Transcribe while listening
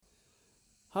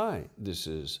Hi, this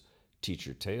is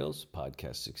Teacher Tales,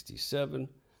 Podcast 67.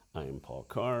 I am Paul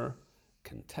Carr,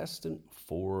 Contestant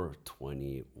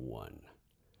 421.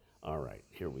 All right,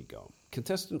 here we go.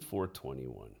 Contestant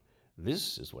 421.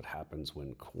 This is what happens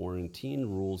when quarantine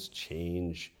rules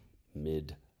change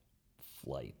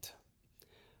mid-flight.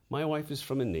 My wife is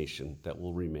from a nation that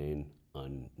will remain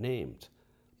unnamed,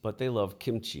 but they love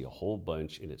kimchi a whole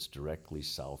bunch and it's directly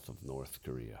south of North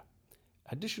Korea.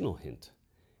 Additional hint.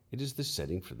 It is the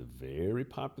setting for the very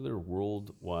popular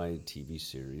worldwide TV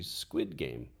series Squid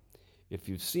Game. If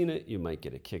you've seen it, you might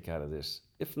get a kick out of this.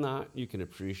 If not, you can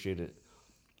appreciate it,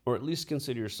 or at least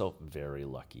consider yourself very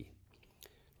lucky.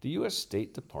 The U.S.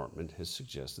 State Department has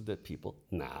suggested that people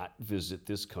not visit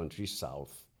this country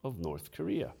south of North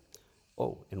Korea.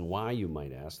 Oh, and why, you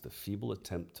might ask, the feeble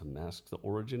attempt to mask the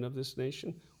origin of this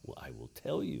nation? Well, I will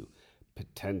tell you.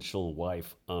 Potential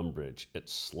wife umbrage at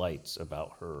slights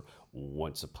about her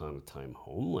once upon a time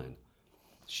homeland.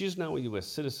 She is now a U.S.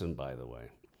 citizen, by the way.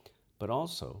 But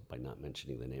also, by not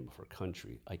mentioning the name of her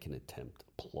country, I can attempt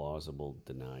plausible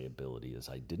deniability as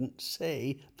I didn't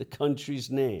say the country's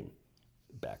name.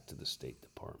 Back to the State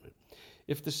Department.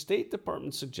 If the State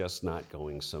Department suggests not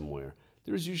going somewhere,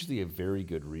 there is usually a very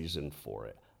good reason for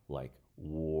it, like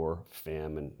war,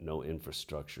 famine, no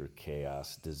infrastructure,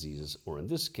 chaos, diseases, or in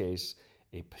this case,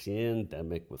 a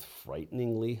pandemic with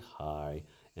frighteningly high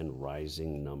and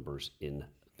rising numbers in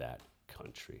that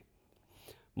country.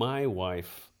 My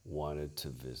wife wanted to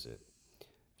visit.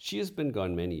 She has been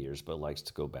gone many years, but likes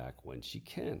to go back when she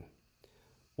can.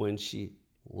 When she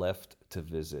left to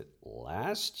visit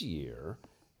last year,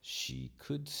 she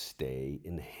could stay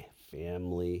in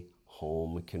family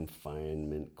home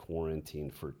confinement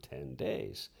quarantine for 10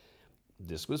 days.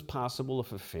 This was possible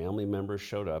if a family member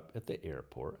showed up at the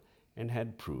airport and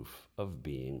had proof of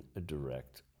being a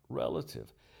direct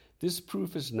relative. This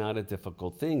proof is not a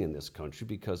difficult thing in this country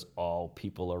because all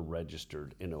people are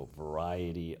registered in a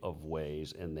variety of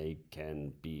ways and they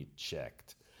can be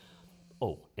checked.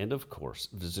 Oh, and of course,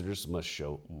 visitors must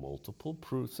show multiple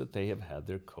proofs that they have had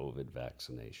their COVID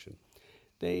vaccination.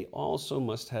 They also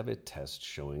must have a test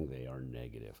showing they are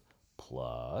negative.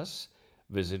 Plus,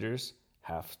 visitors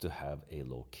have to have a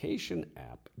location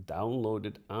app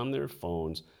downloaded on their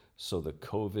phones so the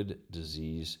COVID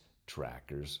disease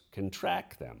trackers can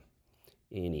track them.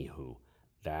 Anywho,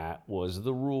 that was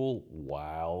the rule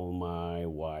while my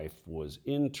wife was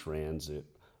in transit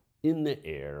in the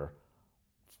air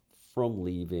from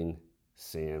leaving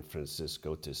San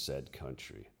Francisco to said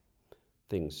country.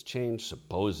 Things changed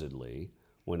supposedly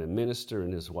when a minister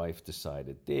and his wife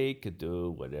decided they could do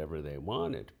whatever they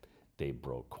wanted. They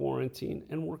broke quarantine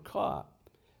and were caught.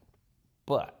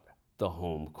 But the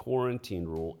home quarantine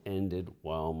rule ended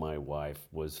while my wife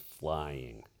was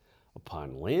flying.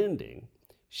 Upon landing,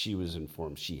 she was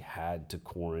informed she had to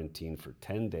quarantine for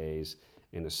 10 days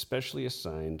in a specially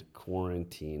assigned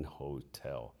quarantine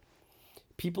hotel.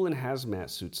 People in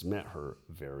hazmat suits met her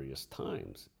various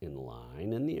times, in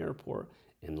line in the airport,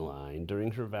 in line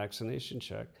during her vaccination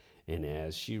check, and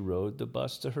as she rode the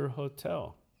bus to her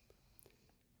hotel.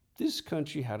 This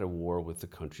country had a war with the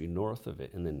country north of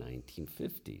it in the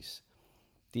 1950s.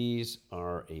 These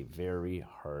are a very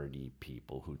hardy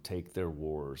people who take their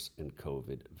wars and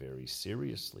COVID very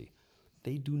seriously.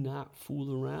 They do not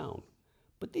fool around,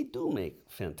 but they do make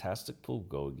fantastic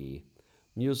bulgogi,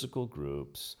 musical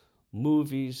groups,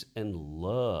 movies, and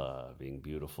loving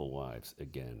beautiful wives.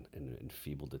 Again, an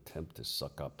enfeebled attempt to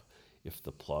suck up if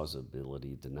the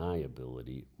plausibility,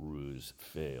 deniability ruse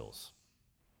fails.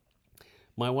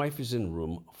 My wife is in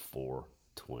room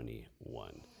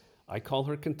 421. I call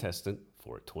her contestant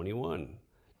 421,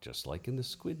 just like in the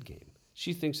Squid Game.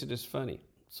 She thinks it is funny,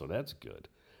 so that's good.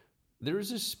 There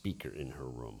is a speaker in her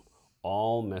room.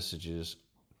 All messages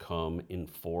come in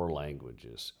 4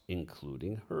 languages,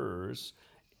 including hers,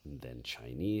 and then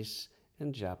Chinese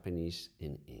and Japanese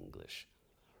in English.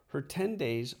 Her 10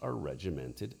 days are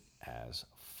regimented as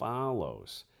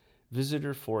follows.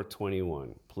 Visitor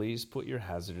 421, please put your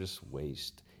hazardous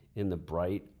waste in the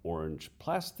bright orange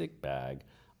plastic bag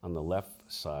on the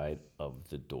left side of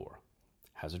the door.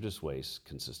 Hazardous waste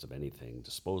consists of anything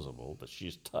disposable that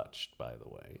she's touched, by the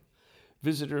way.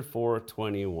 Visitor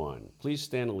 421, please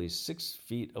stand at least 6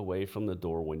 feet away from the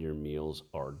door when your meals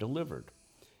are delivered.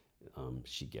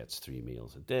 She gets 3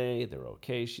 meals a day. They're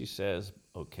okay, she says.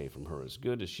 Okay from her is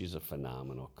good as she's a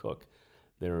phenomenal cook.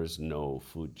 There is no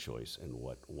food choice in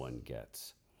what one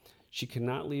gets. She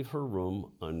cannot leave her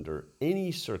room under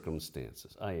any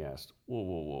circumstances. I asked,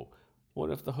 whoa. What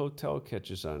if the hotel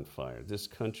catches on fire? This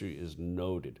country is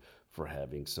noted for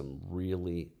having some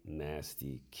really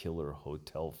nasty killer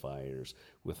hotel fires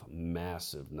with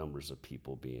massive numbers of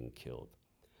people being killed.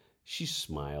 She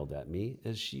smiled at me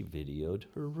as she videoed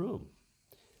her room.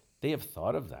 They have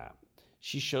thought of that.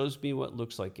 She shows me what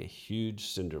looks like a huge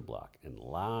cinder block and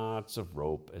lots of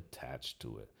rope attached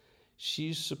to it.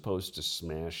 She's supposed to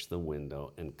smash the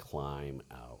window and climb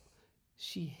out.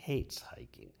 She hates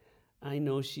hiking. I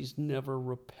know she's never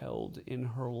rappelled in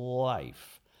her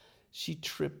life. She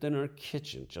tripped in her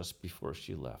kitchen just before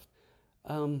she left.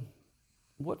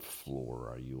 What floor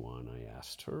are you on? I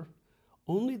asked her.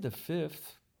 Only the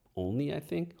fifth. Only, I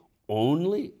think.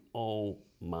 Only? Oh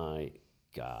my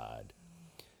God.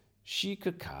 She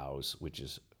Kakaos, which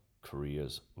is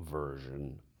Korea's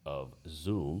version of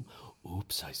Zoom.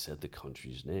 Oops, I said the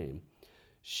country's name.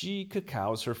 She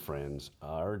Kakaos her friends,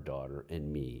 our daughter,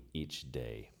 and me each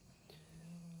day.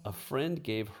 A friend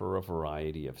gave her a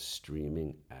variety of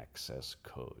streaming access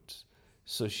codes,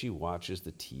 so she watches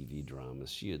the TV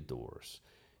dramas she adores.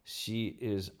 She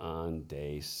is on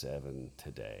day 7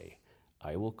 today.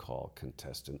 I will call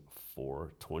contestant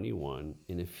 421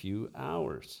 in a few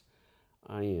hours.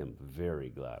 I am very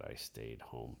glad I stayed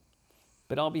home,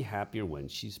 but I'll be happier when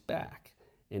she's back.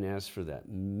 And as for that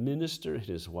minister and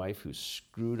his wife who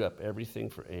screwed up everything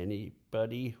for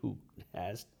anybody who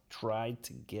has tried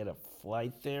to get a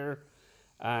flight there,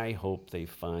 I hope they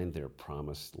find their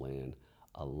promised land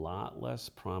a lot less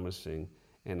promising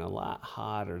and a lot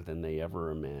hotter than they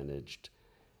ever managed,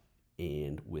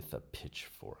 and with a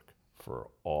pitchfork for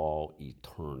all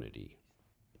eternity.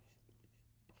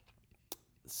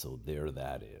 So there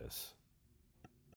that is.